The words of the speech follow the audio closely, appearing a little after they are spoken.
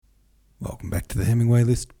Welcome back to the Hemingway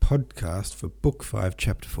List podcast for Book 5,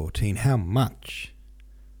 Chapter 14. How much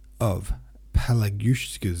of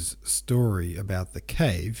Pelagushka's story about the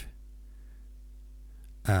cave,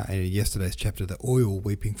 in yesterday's chapter, the oil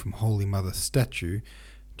weeping from Holy Mother statue,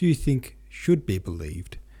 do you think should be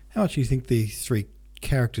believed? How much do you think these three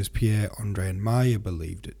characters, Pierre, Andrei and Maya,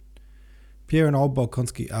 believed it? Pierre and old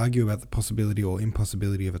Bolkonsky argue about the possibility or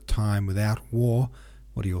impossibility of a time without war.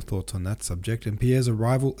 What are your thoughts on that subject? And Pierre's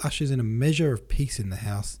arrival ushers in a measure of peace in the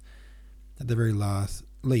house. At the very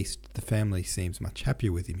least, the family seems much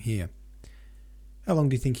happier with him here. How long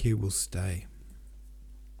do you think he will stay?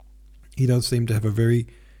 He does seem to have a very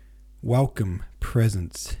welcome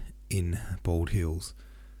presence in Bald Hills.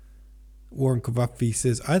 Warren Kovafi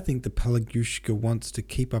says, I think the Pelagushka wants to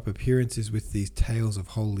keep up appearances with these tales of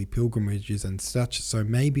holy pilgrimages and such, so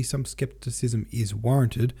maybe some skepticism is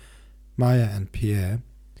warranted. Maya and Pierre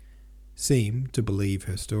seem to believe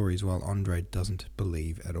her stories, while Andrei doesn't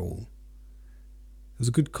believe at all. There's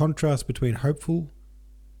a good contrast between hopeful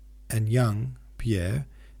and young Pierre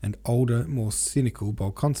and older, more cynical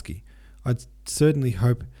Bolkonsky. I'd certainly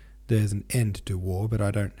hope there's an end to war, but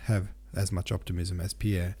I don't have as much optimism as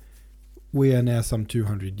Pierre. We are now some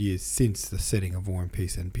 200 years since the setting of War and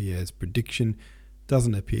Peace, and Pierre's prediction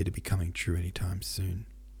doesn't appear to be coming true anytime soon.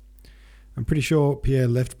 I'm pretty sure Pierre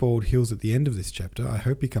left Bald Hills at the end of this chapter. I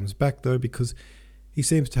hope he comes back, though, because he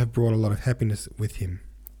seems to have brought a lot of happiness with him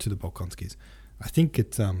to the Bolkonskys. I think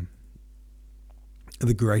it's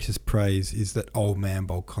the greatest praise is that old man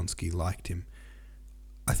Bolkonsky liked him.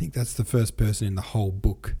 I think that's the first person in the whole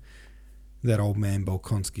book that old man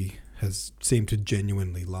Bolkonsky has seemed to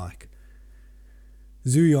genuinely like.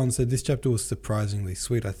 Zuyon said this chapter was surprisingly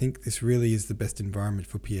sweet. I think this really is the best environment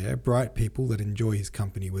for Pierre, bright people that enjoy his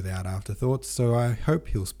company without afterthoughts, so I hope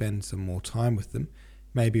he'll spend some more time with them.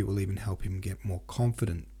 Maybe it will even help him get more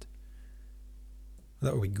confident.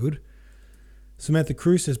 That would be good. Samantha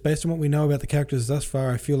Cruz says, based on what we know about the characters thus far,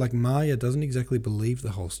 I feel like Maya doesn't exactly believe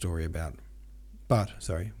the whole story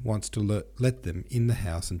wants to let them in the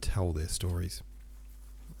house and tell their stories.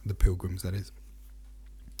 The pilgrims, that is.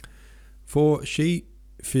 For she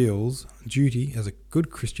feels duty as a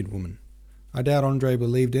good Christian woman. I doubt Andrei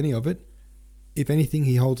believed any of it. If anything,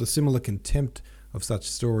 he holds a similar contempt of such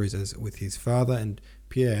stories as with his father, and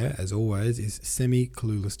Pierre, as always, is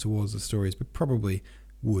semi-clueless towards the stories, but probably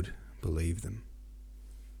would believe them.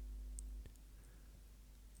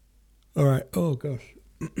 Alright, oh gosh.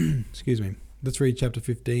 Excuse me. Let's read chapter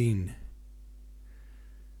 15,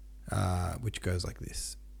 which goes like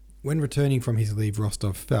this. When returning from his leave,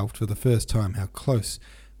 Rostov felt for the first time how close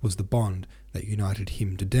was the bond that united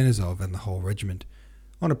him to Denisov and the whole regiment.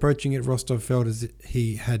 On approaching it, Rostov felt as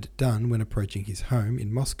he had done when approaching his home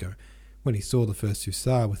in Moscow, when he saw the first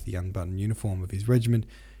hussar with the unbuttoned uniform of his regiment,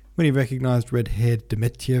 when he recognized red-haired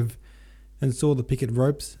Demetiev and saw the picket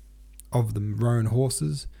ropes of the roan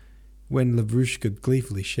horses, when Lavrushka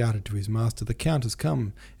gleefully shouted to his master, "The Count has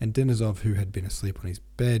come," and Denisov, who had been asleep on his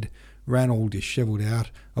bed, ran all dishevelled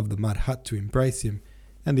out of the mud hut to embrace him,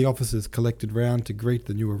 and the officers collected round to greet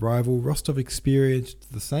the new arrival, Rostov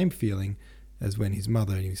experienced the same feeling as when his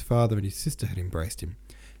mother and his father and his sister had embraced him,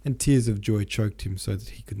 and tears of joy choked him so that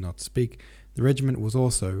he could not speak. The regiment was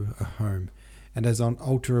also a home, and as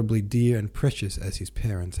unalterably dear and precious as his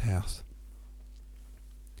parents' house.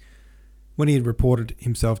 When he had reported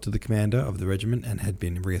himself to the commander of the regiment and had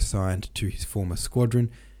been reassigned to his former squadron,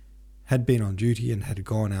 had been on duty and had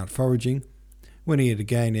gone out foraging, when he had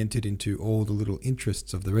again entered into all the little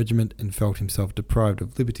interests of the regiment and felt himself deprived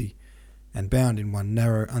of liberty, and bound in one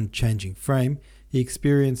narrow, unchanging frame, he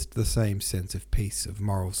experienced the same sense of peace, of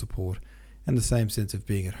moral support, and the same sense of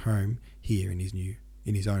being at home here in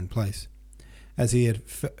his own place, as he had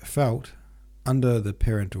felt under the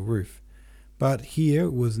parental roof. But here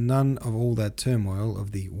was none of all that turmoil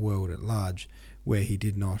of the world at large, where he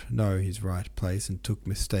did not know his right place and took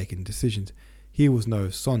mistaken decisions. Here was no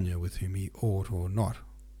Sonia with whom he ought or not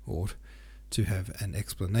ought to have an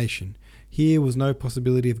explanation. Here was no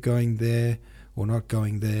possibility of going there or not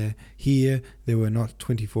going there. Here there were not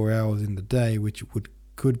 24 hours in the day which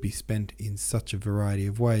could be spent in such a variety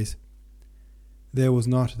of ways. There was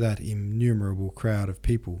not that innumerable crowd of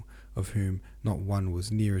people of whom not one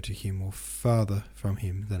was nearer to him or farther from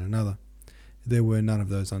him than another. There were none of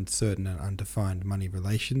those uncertain and undefined money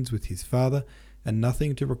relations with his father, and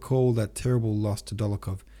nothing to recall that terrible loss to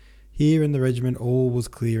Dolokhov. Here in the regiment all was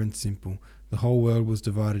clear and simple. The whole world was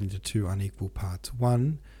divided into two unequal parts.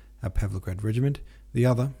 One, a Pavlograd regiment, the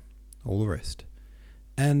other, all the rest.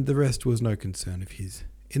 And the rest was no concern of his.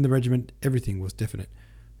 In the regiment everything was definite.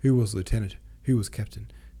 Who was lieutenant? Who was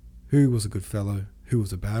captain? Who was a good fellow? who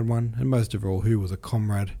was a bad one, and most of all, who was a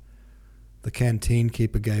comrade. The canteen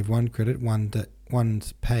keeper gave one credit,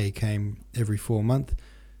 one's pay came every 4 months.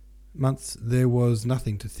 There was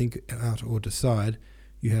nothing to think out or decide.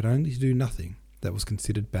 You had only to do nothing that was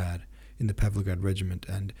considered bad in the Pavlograd regiment,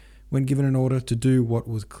 and when given an order to do what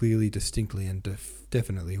was clearly, distinctly and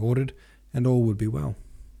definitely ordered, and all would be well.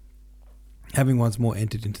 Having once more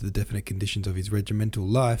entered into the definite conditions of his regimental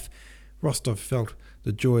life, Rostov felt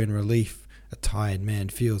the joy and relief a tired man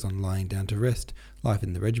feels on lying down to rest. Life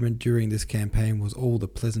in the regiment during this campaign was all the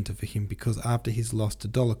pleasanter for him because after his loss to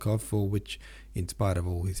Dolokhov, for which, in spite of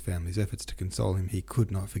all his family's efforts to console him, he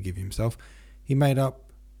could not forgive himself, he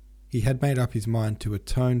had made up his mind to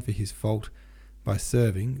atone for his fault by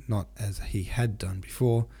serving, not as he had done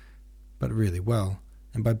before, but really well,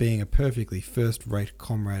 and by being a perfectly first-rate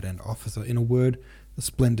comrade and officer, in a word, a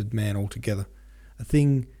splendid man altogether, a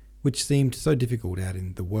thing which seemed so difficult out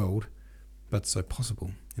in the world, but so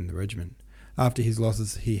possible in the regiment. After his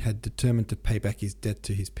losses, he had determined to pay back his debt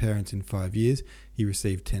to his parents in 5 years. He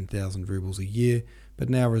received 10,000 rubles a year, but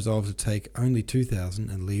now resolved to take only 2,000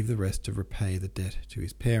 and leave the rest to repay the debt to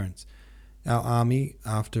his parents. Our army,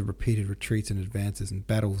 after repeated retreats and advances and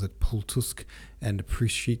battles at Pultusk and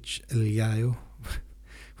Prishich-Ilyao,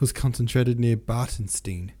 was concentrated near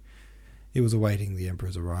Bartenstein. It was awaiting the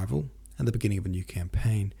Emperor's arrival and the beginning of a new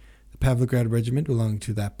campaign. The Pavlograd regiment, belonging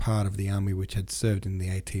to that part of the army which had served in the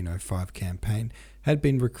 1805 campaign, had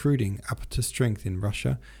been recruiting up to strength in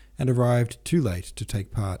Russia and arrived too late to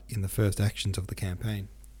take part in the first actions of the campaign.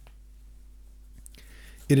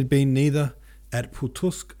 It had been neither at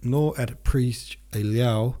Pultusk nor at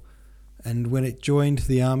Prishich-Ilyao, and when it joined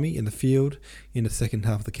the army in the field in the second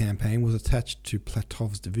half of the campaign, was attached to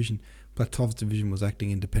Platov's division. Platov's division was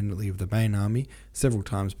acting independently of the main army. Several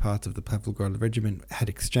times parts of the Pavlograd regiment had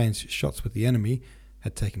exchanged shots with the enemy,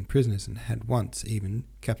 had taken prisoners, and had once even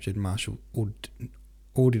captured Marshal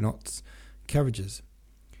Ordinot's carriages.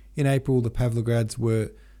 In April, the Pavlograds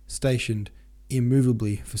were stationed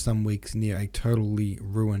immovably for some weeks near a totally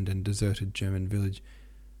ruined and deserted German village.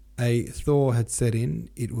 A thaw had set in,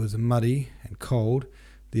 it was muddy and cold,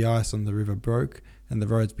 the ice on the river broke, and the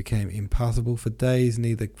roads became impassable. For days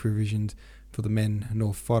neither provisions for the men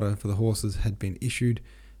nor fodder for the horses had been issued.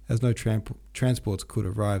 As no transports could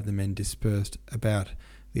arrive, the men dispersed about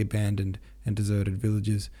the abandoned and deserted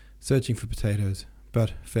villages, searching for potatoes,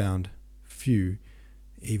 but found few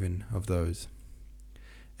even of those.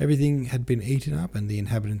 Everything had been eaten up, and the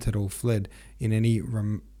inhabitants had all fled.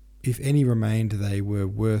 If any remained, they were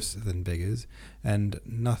worse than beggars, and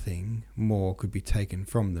nothing more could be taken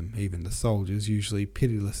from them. Even the soldiers, usually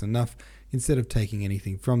pitiless enough, instead of taking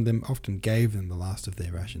anything from them, often gave them the last of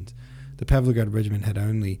their rations. The Pavlograd regiment had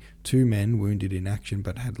only 2 men wounded in action,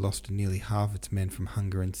 but had lost nearly half its men from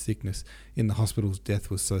hunger and sickness. In the hospitals,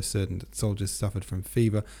 death was so certain that soldiers suffered from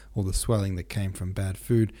fever or the swelling that came from bad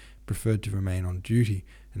food, preferred to remain on duty,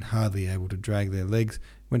 and hardly able to drag their legs,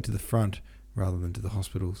 went to the front rather than to the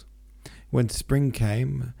hospitals. When spring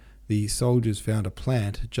came, the soldiers found a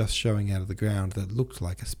plant just showing out of the ground that looked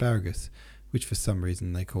like asparagus, which for some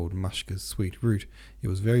reason they called Mushka's sweet root. It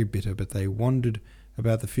was very bitter, but they wandered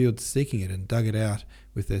about the fields seeking it and dug it out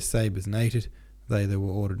with their sabres and ate it. They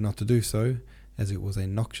were ordered not to do so, as it was a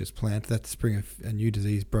noxious plant. That spring a new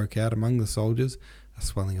disease broke out among the soldiers, a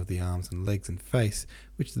swelling of the arms and legs and face,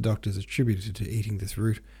 which the doctors attributed to eating this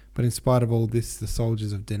root. But in spite of all this, the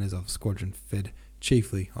soldiers of Denisov's squadron fed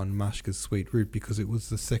chiefly on Mashka's sweet root, because it was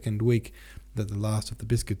the second week that the last of the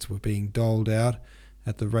biscuits were being doled out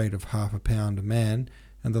at the rate of half a pound a man,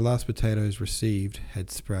 and the last potatoes received had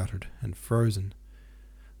sprouted and frozen.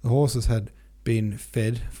 The horses had been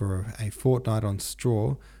fed for a fortnight on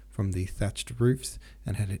straw from the thatched roofs,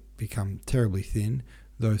 and had become terribly thin,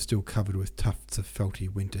 though still covered with tufts of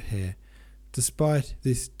felty winter hair. Despite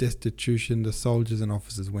this destitution, the soldiers and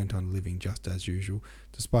officers went on living just as usual.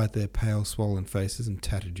 Despite their pale, swollen faces and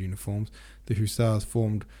tattered uniforms, the hussars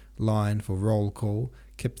formed line for roll call,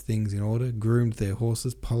 kept things in order, groomed their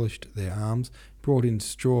horses, polished their arms, brought in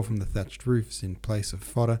straw from the thatched roofs in place of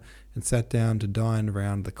fodder, and sat down to dine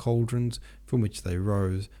round the cauldrons, from which they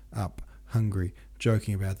rose up hungry,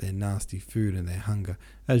 joking about their nasty food and their hunger.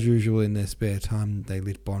 As usual, in their spare time, they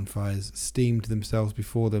lit bonfires, steamed themselves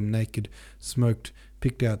before them naked, smoked,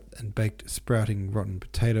 picked out and baked sprouting rotten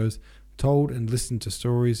potatoes, told and listened to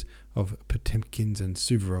stories of Potemkin's and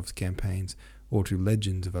Suvorov's campaigns, or to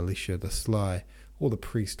legends of Alicia the Sly, or the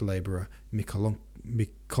priest-labourer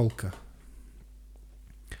Mikolka.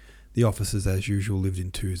 The officers, as usual, lived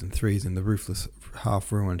in 2s and 3s in the roofless,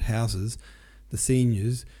 half-ruined houses. The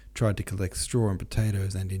seniors tried to collect straw and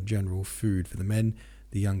potatoes and, in general, food for the men.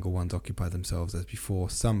 The younger ones occupied themselves as before,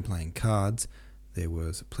 some playing cards. There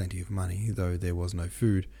was plenty of money, though there was no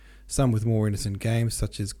food. Some with more innocent games,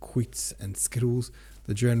 such as quits and skittles.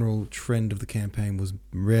 The general trend of the campaign was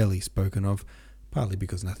rarely spoken of, partly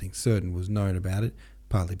because nothing certain was known about it,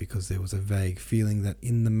 partly because there was a vague feeling that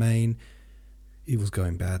in the main it was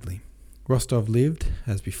going badly. Rostov lived,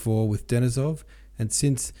 as before, with Denisov, and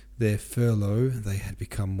since their furlough they had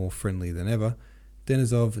become more friendly than ever.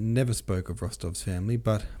 Denisov never spoke of Rostov's family,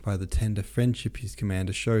 but by the tender friendship his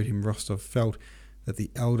commander showed him, Rostov felt that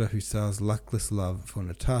the elder hussar's luckless love for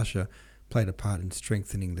Natasha played a part in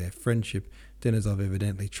strengthening their friendship. Denisov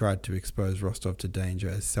evidently tried to expose Rostov to danger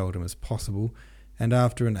as seldom as possible, and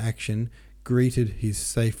after an action greeted his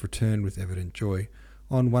safe return with evident joy.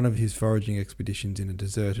 On one of his foraging expeditions in a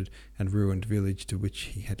deserted and ruined village to which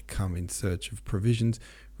he had come in search of provisions,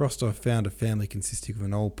 Rostov found a family consisting of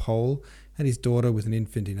an old Pole and his daughter with an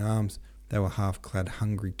infant in arms. They were half-clad,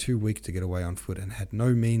 hungry, too weak to get away on foot, and had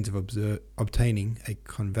no means of obtaining a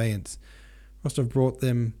conveyance. Rostov brought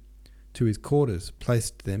them to his quarters,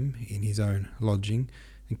 placed them in his own lodging,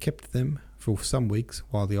 and kept them for some weeks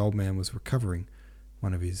while the old man was recovering.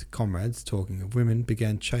 One of his comrades, talking of women,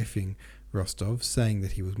 began chaffing Rostov, saying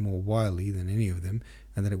that he was more wily than any of them,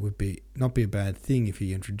 and that it would not be a bad thing if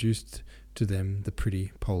he introduced to them the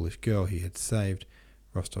pretty Polish girl he had saved.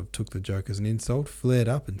 Rostov took the joke as an insult, flared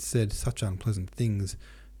up, and said such unpleasant things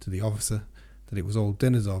to the officer that it was all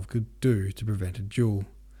Denisov could do to prevent a duel.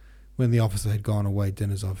 When the officer had gone away,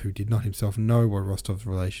 Denisov, who did not himself know what Rostov's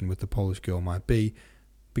relation with the Polish girl might be,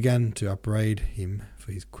 began to upbraid him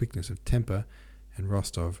for his quickness of temper, and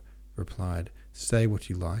Rostov replied, "Say what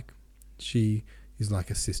you like. She is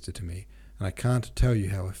like a sister to me, and I can't tell you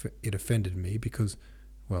how it offended me because,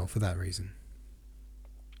 well, for that reason."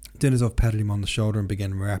 Denisov patted him on the shoulder and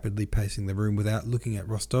began rapidly pacing the room without looking at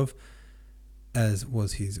Rostov, as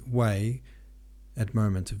was his way at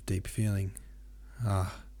moments of deep feeling.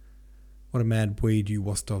 "Ah, what a mad breed you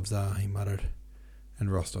Rostovs are," he muttered,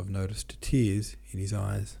 and Rostov noticed tears in his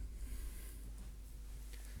eyes.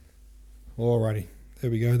 Alrighty,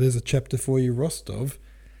 there we go. There's a chapter for you, Rostov,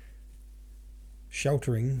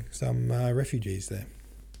 sheltering some refugees there.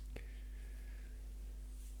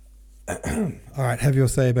 Alright, have your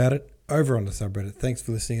say about it over on the subreddit. Thanks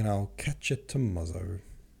for listening, and I'll catch you tomorrow.